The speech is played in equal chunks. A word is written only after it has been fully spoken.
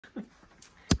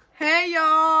Hey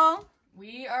y'all!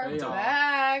 We are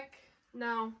back.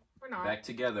 No, we're not. Back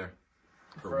together.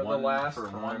 For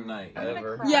one night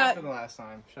ever. Yeah. For the last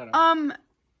time. Shut up.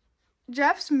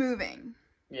 Jeff's moving.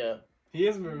 Yeah. He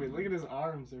is moving. Look at his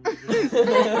arms. And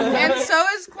so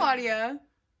is Claudia.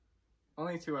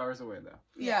 Only 2 hours away though.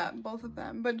 Yeah, both of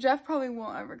them. But Jeff probably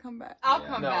won't ever come back. I'll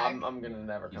come back. I'm gonna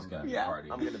never come back. Yeah. I'm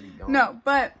gonna be gone. No,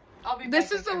 but I'll be this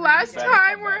back is the if last everything-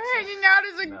 time we're hanging out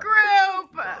as a group.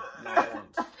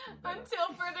 Until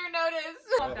further notice.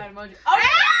 Love that emoji. Oh,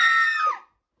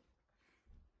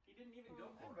 He didn't even go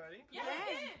for it. Yeah,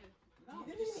 Hey. he did. No,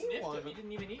 he just sniffed him. He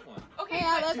didn't even eat one. Okay,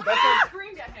 Yeah, I that's-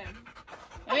 screamed at him.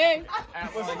 Hey,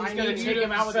 Atlas, He's I gonna need take you him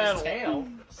to out with settle. his tail.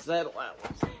 Settle,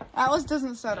 Atlas. Atlas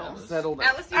doesn't settle. Settle down.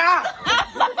 Atlas,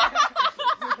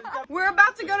 We're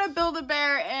about to go to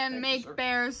Build-A-Bear and make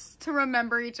bears to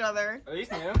remember each other. Are these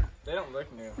new? They don't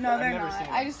look new. No, I've they're never not. seen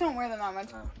I them. just don't wear them that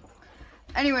much.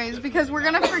 Anyways, because we're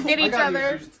gonna forget each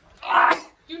other.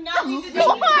 do not leave the What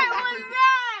door. was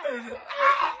that?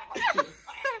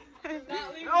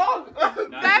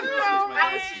 That's so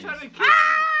bad.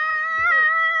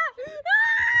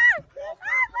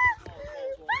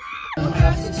 Don't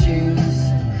have to choose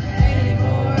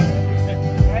anymore.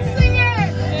 Sing it!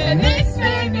 In this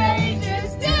day and age,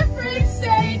 it's different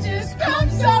stages. Come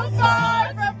so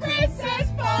far from Princess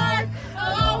Park.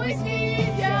 I'll always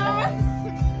need ya.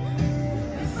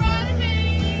 In front of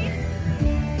me.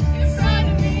 In front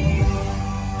of me.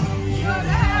 You're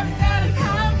the habit that I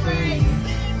can't break.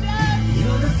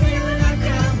 You're the feeling I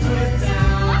can't put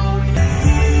down.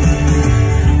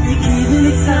 Even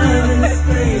the time and the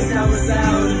space, I was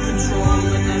out of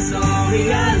control, and that's sorry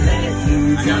I let you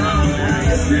down.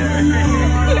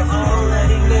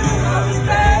 Already knew I was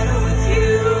better with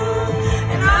you,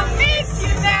 and I miss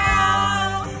you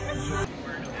now.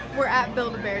 We're at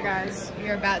Build-A-Bear, guys. We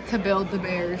are about to build the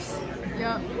bears.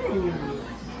 Yep.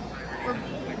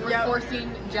 We're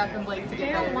forcing Jeff and Blake to They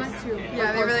get don't bears. want to.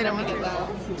 Yeah, they really don't want to.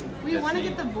 We want to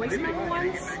get the voice memo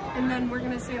once, and then we're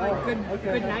gonna say like good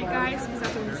night, guys, because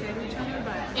that's what we say to each other.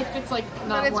 But If it's like But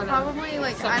not it's more than probably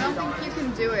like, I don't think you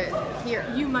can do it here.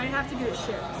 you might have to do it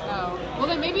shift. Oh. Well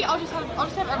then maybe I'll just have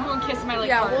everyone kiss my like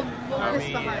Yeah, heart. we'll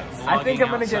kiss the hearts. I think I'm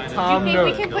gonna get Do Tom you think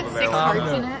we can put 6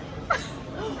 hearts in it?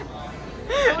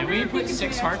 Can we put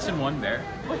 6 hearts in one bear?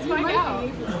 Let's find out.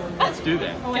 Let's do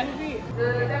that.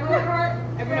 Everyone heart?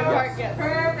 Everyone heart, yes.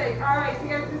 Perfect. All right, so you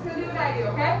guys just gonna do what I do,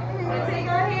 okay? We're gonna take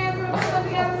our hands, we're gonna put them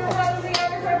together, we're gonna put them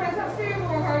together, so everyone touch 2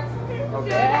 more hearts.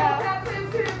 Yeah. Tap 2,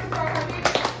 2,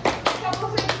 couple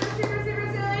things are super, super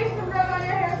silly. Rub on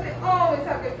your hair so they always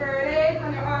have good fur days. On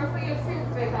your arms so you have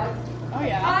super big hugs. Oh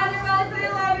yeah. On your belly so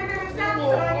you love your favorite steps.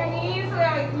 Put it on your knees so they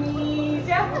always knees.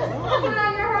 Yeah. Put it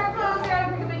on your heart, close your eyes,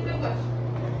 make a big, big wish. I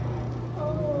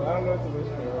don't know what to wish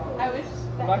for. I wish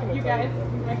I'm not gonna you tell guys you.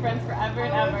 would be my friends forever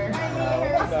and ever.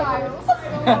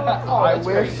 Oh, that's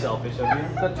very selfish of you.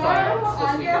 The trials this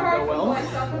On week your don't heart, go well. so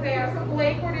stuff with there. So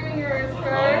Blake, we're doing yours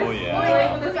first. Oh, yeah.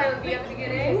 Blake with the silent B at the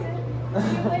beginning.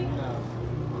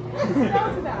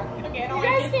 Okay, I don't You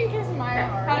guys can kiss my How do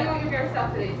heart. you want your hair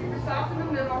soft today? Super soft in the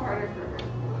middle, harder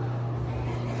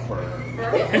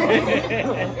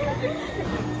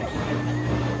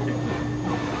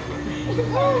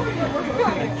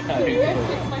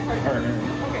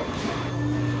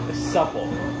Supple.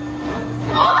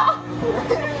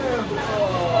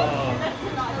 He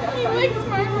licks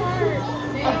my heart.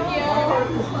 Thank you.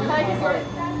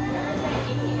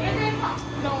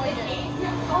 No, it ain't.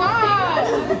 Stop.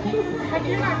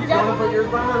 You're not You wanna put yours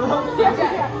behind her?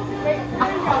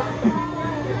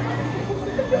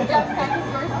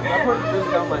 I put this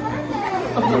down my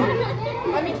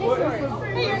Let me kiss yours.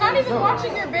 Hey, you're not even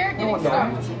watching your bear getting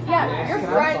stuffed. Yeah, your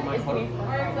friend is getting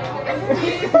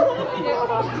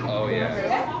Oh, yeah.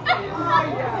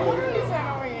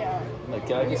 Like,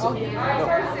 can I get some?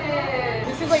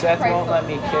 This is like Seth priceless. won't let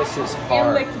me kiss his And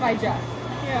heart. licked by Jeff.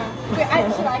 Yeah. Wait,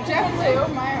 should I Jeff too?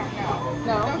 My heart.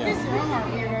 No. Don't kiss your own heart,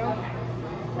 weirdo.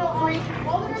 Freak. How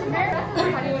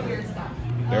do you want yours stuff?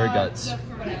 Bear guts.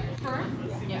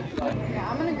 Yeah,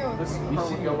 I'm gonna go with This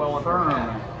would go well on her.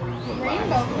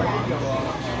 rainbow friend.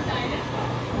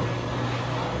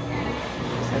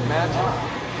 Imagine.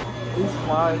 He's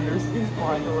flying. He's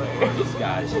flying away. This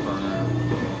guy's burner.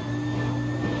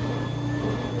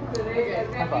 You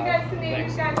guys can name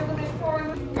these guys a little bit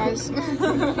forward. Guys,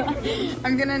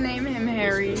 I'm gonna name him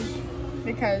Harry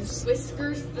because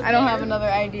Whiskers. I don't have another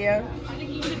idea.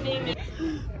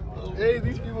 Hey,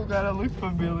 these people gotta look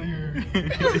familiar.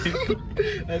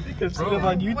 I think I've seen them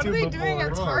on YouTube. What are they doing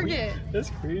at Target? That's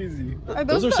crazy.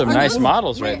 Those are some nice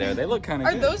models right there. They look kind of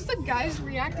Are good. those the guys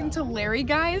reacting to Larry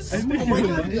guys? I think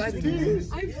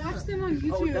I've watched them on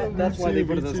YouTube. that's why they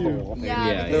put this whole thing. Yeah,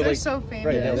 Yeah, because they're they're like- so famous.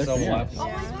 Right, they're so famous. Oh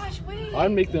my gosh, wait.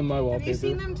 I'd make them my Have you wallpaper.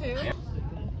 seen them too?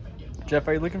 Jeff,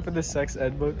 are you looking for the sex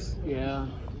ed books? Yeah.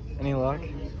 Any luck?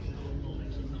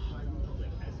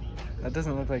 That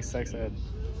doesn't look like sex ed.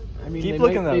 I mean, Keep they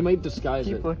looking might, though. They might disguise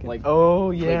Keep it. looking. Like, oh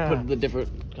yeah. like put the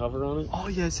different cover on it. Oh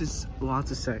yes, it's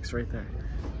lots of sex right there.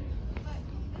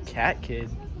 Cat kid.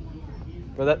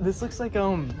 But this looks like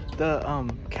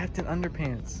the Captain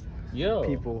Underpants Yo.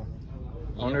 people.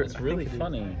 You know, it's really I think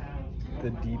funny. The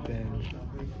deep end.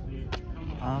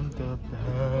 I'm the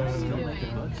best.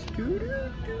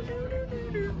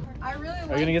 I really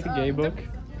Are you gonna get the gay book?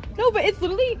 No, but it's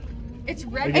literally It's Are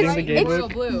red, you getting white, the gay and book? royal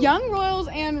blue. Young Royals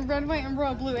and red, white, and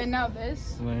royal blue, and now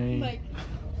this. Like,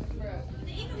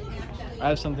 I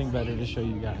have something better to show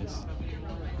you guys.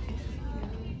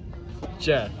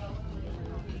 Jeff.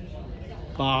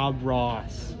 Bob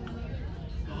Ross.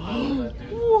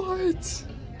 What?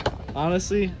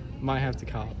 Honestly, might have to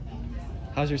cop.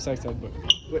 How's your sex ed book?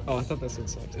 Wait, oh, I thought that said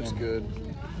sex. It's good.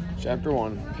 Chapter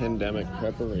 1, pandemic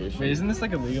preparation. Wait, isn't this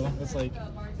like illegal? It's like.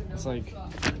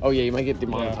 Oh yeah, you might get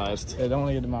demonetized. Yeah, don't want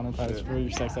to get demonetized for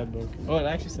your sex ed book. Oh, it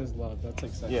actually says love. That's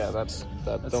like sex. Yeah, that's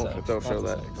that. That's Don't sex. show That's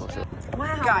that. sex. Don't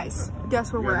show. Guys,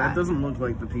 guess where we're at. doesn't look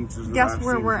like the pizzas. that Guess I've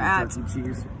where seen we're from at. Chuck E.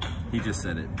 Cheese. He just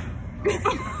said it.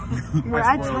 We're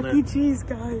at Chuck E. Cheese,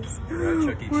 guys. We're at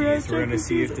Chuck E. Cheese. We're gonna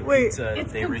see if the pizza,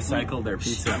 if they recycle their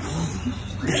pizza.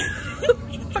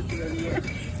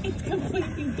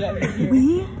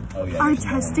 We Oh yeah. are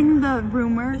testing the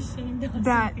rumor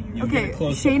that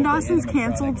Shane Dawson's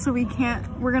canceled, so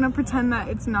we're gonna pretend that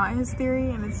it's not his theory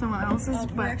and it's someone else's,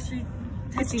 but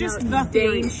it's just the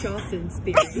theory. Shawson's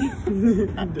theory.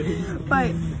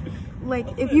 But like,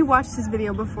 if you watched his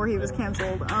video before he was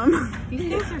canceled, These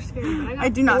things are scary, but I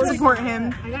do not support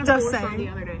him. I got Just forced on the saying.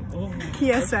 other day.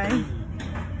 PSA.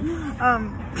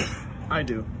 I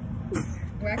do.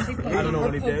 We're actually playing. I don't know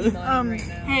what he did.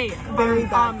 Hey, Very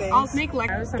bad things. I'll make like.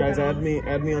 Guys, add me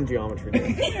on Geometry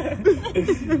Day.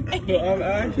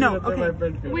 No,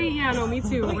 okay. Wait, yeah, no, me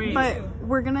too. Wait. But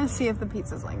we're gonna see if the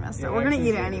pizza's like messed up. We're gonna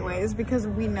eat it anyways because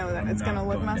we know that it's gonna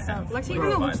look messed up. Lexi even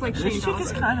looks like Shane This chick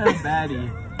is Dawson. kind of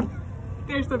baddie.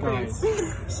 There's the thing.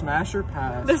 Smash or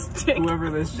pass. This chick. Whoever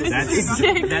this chick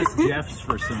That's Jeff's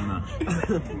persona.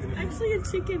 Actually a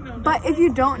chicken though. But if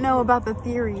you don't know about the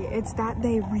theory, it's that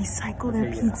they recycle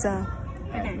their pizza.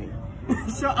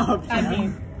 Shut up.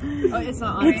 Oh, it's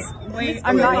not on it. Wait,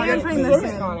 I'm not even putting this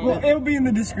in. Well, it'll be in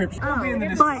the description. It'll be in the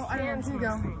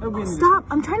description. But stop!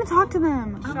 I'm trying to talk to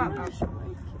them.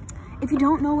 If you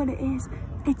don't know what it is,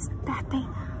 it's that they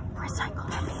recycle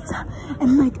their pizza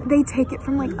and like they take it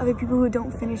from like other people who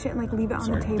don't finish it and like leave it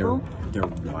on the table. They're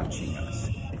watching us.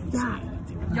 Yeah,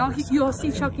 Y'all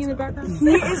see Chucky in the background? he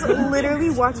is literally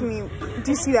watching me.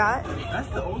 Do you see that? That's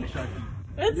the old Chucky.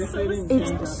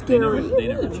 It's scary. They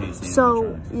never changed it.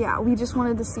 So yeah, we just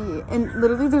wanted to see, and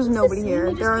literally there's nobody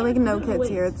here. There are like no kids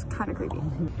here. It's kind of creepy.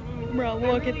 Bro,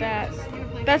 look at that.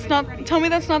 That's not. Tell me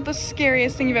that's not the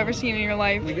scariest thing you've ever seen in your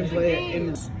life. You can play it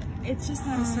in. It's just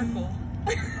not a circle.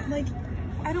 Like,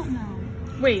 I don't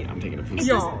know. Wait, I'm taking a piece.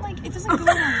 y'all. Like, it doesn't go in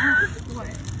a line.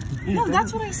 What? No,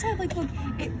 that's what I said. Like, look,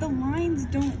 the lines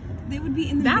don't. They would be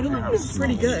in the That middle. one was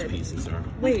pretty good. Pieces are.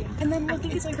 Wait, And then I look,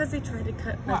 think it's like because they tried to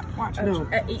cut watch. an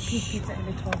 8-piece pizza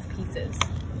into 12 pieces.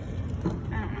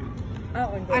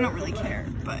 I don't really care,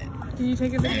 but Can you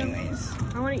take a video? anyways,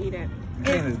 I want to eat it.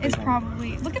 it's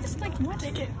probably. Look at this. Like, what?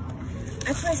 Take it.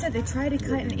 That's what I said. They tried to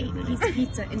cut an 8-piece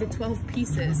pizza into 12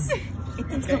 pieces. It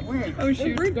doesn't work. Oh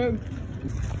shoot.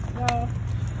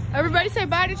 Everybody say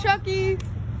bye to Chucky.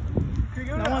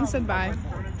 No one said bye.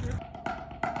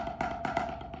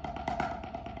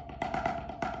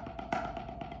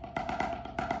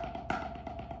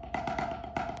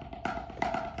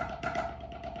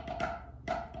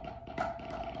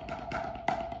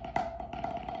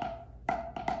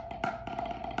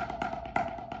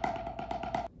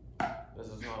 This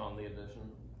is not on the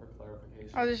edition for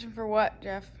clarification. Audition for what,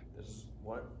 Jeff? This is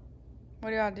what?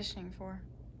 What are you auditioning for?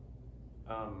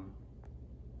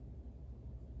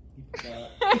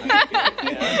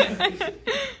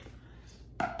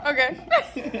 Okay.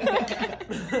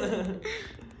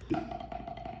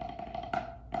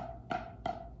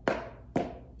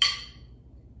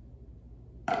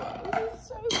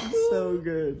 So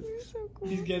good.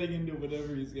 He's getting into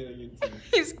whatever he's getting into.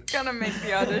 He's gonna make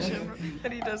the audition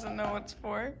that he doesn't know what's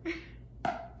for.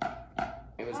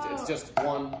 It's just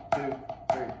 1, 2,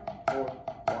 3. 4. 1,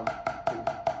 2,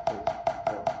 3,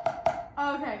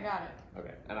 4. Okay, got it.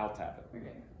 Okay, and I'll tap it.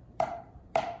 Okay.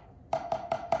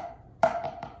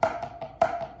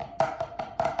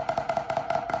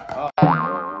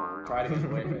 Try to get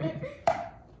away.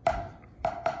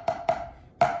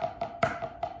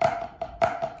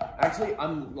 Actually,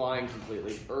 I'm lying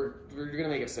completely. Or you're gonna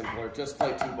make it simpler. Just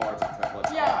play 2 bars of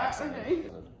triplets. Yeah, okay.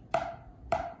 Wait, what?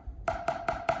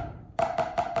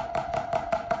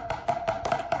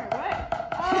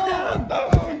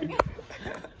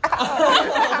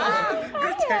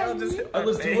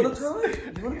 Atlas, do you wanna try?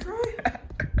 Do you wanna try?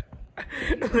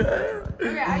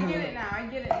 Okay, I get it now. I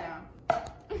get it now.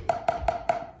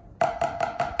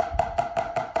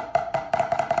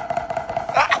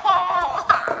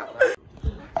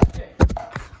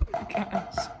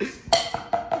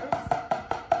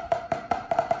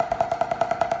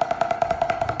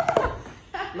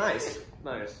 Nice,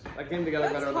 nice. That came together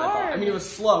That's better than I thought. hard. I mean, it was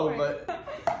slow, but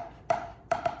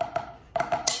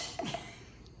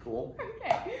cool.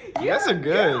 Okay. You guys are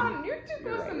good. You're too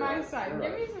close to my side.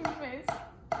 Give me some space.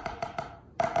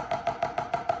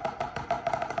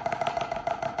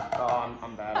 Oh,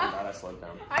 I'm bad. I'm bad. I slowed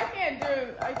down. I can't do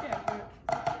it. I can't do it.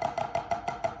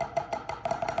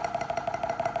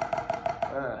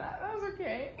 That was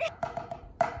okay.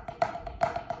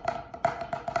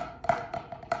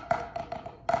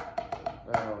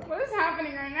 What is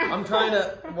happening right now?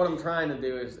 What I'm trying to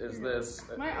do is this.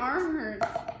 My arm hurts.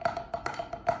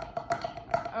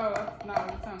 Oh, that's not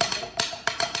what it sounds like.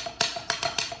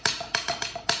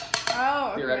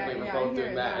 Oh, okay. Theoretically, we're yeah, both I hear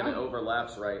doing it that and now. it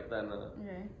overlaps right then.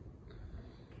 Okay.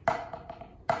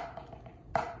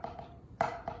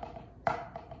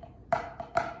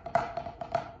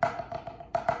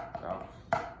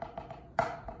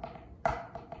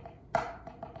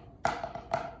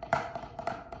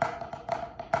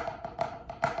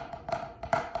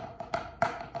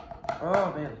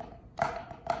 Oh man.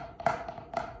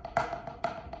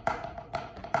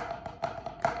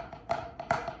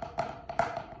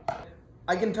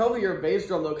 I can tell you're a bass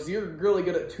drum though, because you're really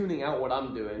good at tuning out what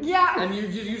I'm doing. Yeah. And you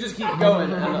just keep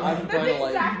going, and I'm trying to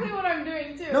like. That's exactly what I'm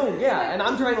doing too. No, yeah, and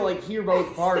I'm trying to like hear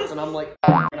both parts, and I'm like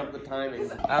up the timing.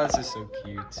 Alice is so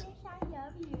cute.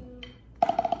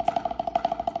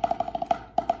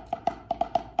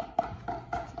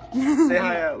 Say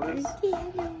hi, Atlas.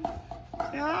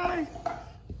 Say hi.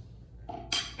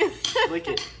 Lick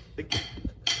it. Lick it.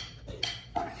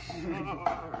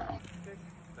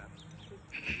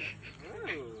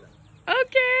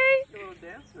 Okay. Little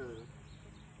dancer.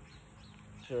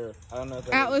 Sure. I don't know if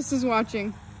that Atlas is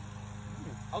watching.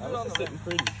 I'll do it on the sitting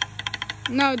pretty.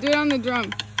 No, do it on the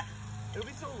drum. It'll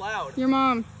be so loud. Your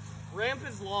mom. Ramp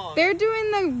is long. They're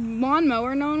doing the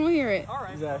lawnmower. No one will hear it.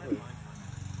 Alright. Exactly.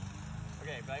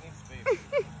 Okay, but I need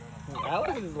space.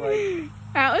 Alex is like...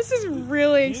 Atlas is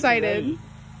really excited. Ready.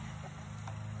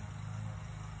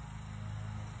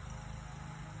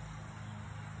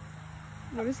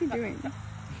 What is he doing?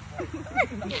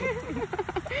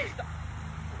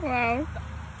 Wow.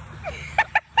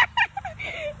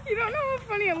 You don't know how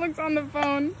funny it looks on the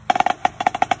phone.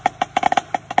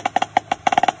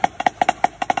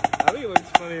 I think it looks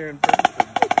funnier in person.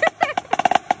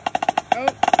 Oh.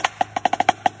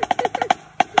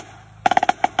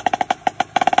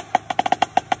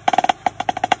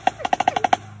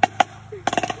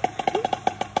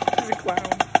 He's a clown.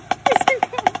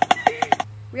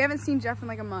 We haven't seen Jeff in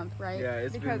like a month, right? Yeah,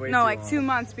 it's been because, way no, too like long. 2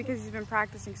 months because he's been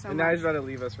practicing so And much. now he's about to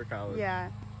leave us for college. Yeah.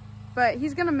 But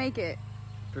he's gonna make it.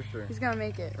 For sure. He's gonna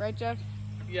make it, right, Jeff?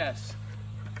 Yes.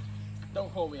 Don't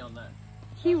hold me on that.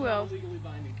 He will. Legally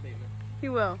binding statement. He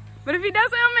will. But if he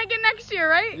doesn't, he'll make it next year,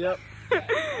 right? Yep.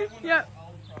 Yep.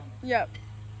 Yep.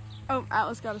 Oh,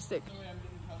 Atlas got a stick.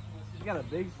 He got a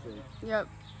big stick. Yep.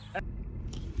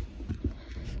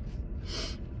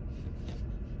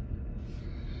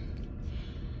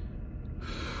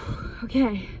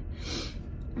 Okay.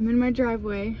 I'm in my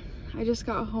driveway. I just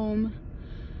got home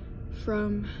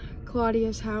from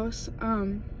Claudia's house.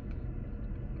 I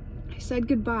said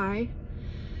goodbye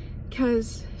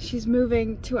because she's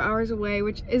moving 2 hours away,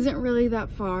 which isn't really that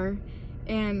far,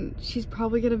 and she's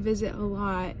probably gonna visit a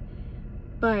lot,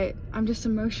 but I'm just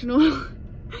emotional.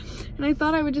 And I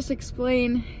thought I would just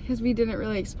explain, because we didn't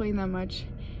really explain that much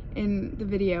in the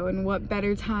video, and what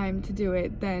better time to do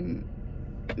it than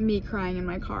me crying in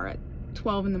my car at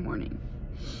 12 in the morning.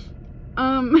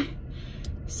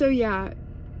 So yeah,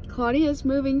 Claudia's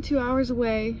moving 2 hours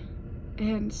away,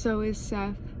 and so is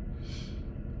Seth.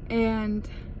 And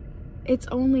it's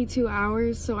only 2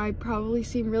 hours, so I probably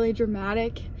seem really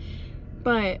dramatic,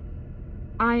 but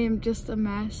I am just a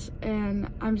mess, and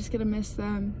I'm just gonna miss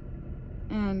them.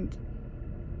 and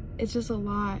it's just a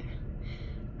lot.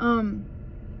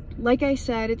 Like I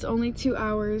said, it's only 2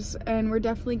 hours, and we're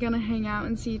definitely gonna hang out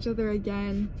and see each other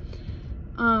again.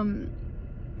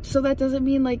 So that doesn't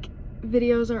mean like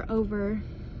videos are over.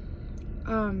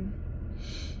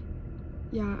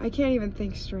 Yeah, I can't even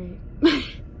think straight.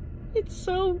 It's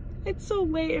so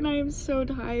late and I am so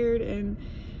tired, and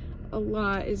a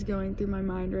lot is going through my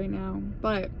mind right now.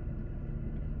 But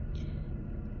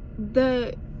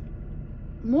the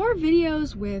more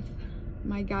videos with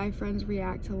my guy friends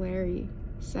react to Larry,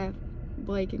 Seth,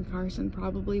 Blake, and Carson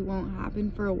probably won't happen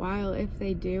for a while, if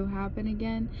they do happen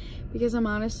again, because I'm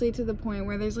honestly to the point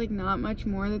where there's like not much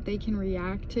more that they can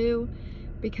react to,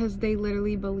 because they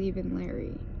literally believe in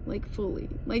Larry, like fully.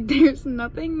 Like there's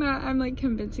nothing that I'm like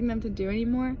convincing them to do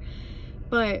anymore.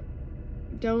 But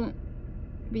don't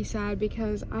be sad,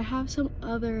 because I have some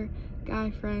other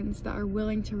guy friends that are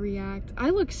willing to react.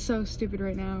 I look so stupid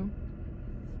right now.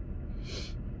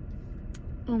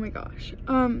 Oh my gosh.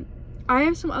 I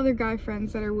have some other guy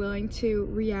friends that are willing to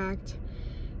react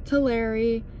to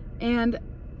Larry, and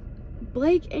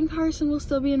Blake and Carson will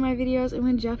still be in my videos, and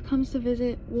when Jeff comes to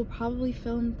visit, we'll probably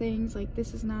film things. Like,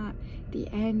 this is not the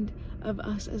end of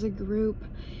us as a group,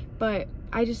 but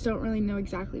I just don't really know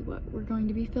exactly what we're going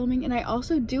to be filming. And I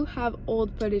also do have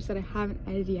old footage that I haven't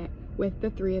edited yet with the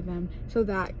 3 of them, so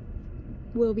that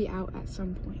will be out at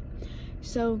some point.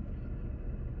 So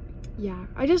yeah,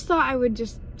 I just thought I would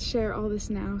just share all this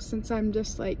now, since I'm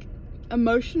just like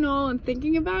emotional and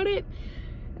thinking about it,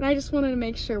 and I just wanted to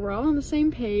make sure we're all on the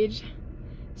same page.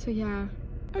 So yeah,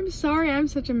 I'm sorry I'm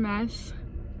such a mess,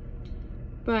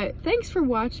 but thanks for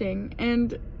watching.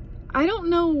 And I don't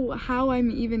know how I'm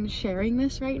even sharing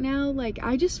this right now. Like,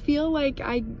 I just feel like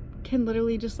I can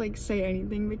literally just like say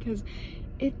anything, because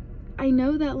I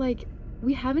know that like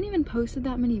we haven't even posted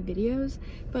that many videos,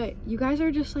 but you guys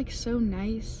are just like so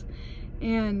nice,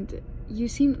 and you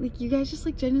seem like you guys just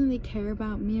like genuinely care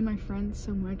about me and my friends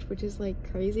so much, which is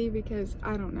like crazy, because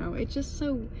I don't know, it's just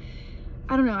so,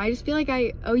 I don't know, I just feel like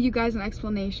I owe you guys an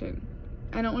explanation.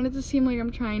 I don't want it to seem like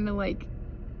I'm trying to like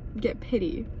get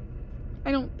pity.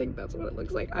 I don't think that's what it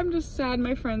looks like. I'm just sad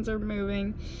my friends are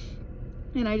moving,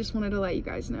 and I just wanted to let you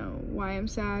guys know why I'm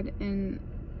sad and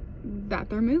that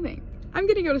they're moving. I'm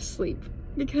gonna go to sleep,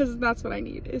 because that's what I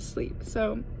need, is sleep.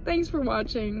 So thanks for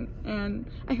watching, and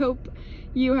I hope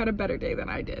you had a better day than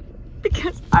I did,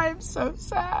 because I'm so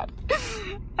sad.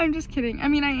 I'm just kidding. I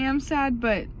mean, I am sad,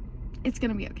 but it's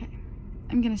gonna be okay.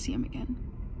 I'm gonna see him again.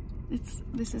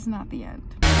 This is not the end.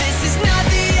 This is not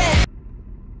the end.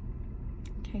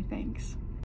 Okay, thanks.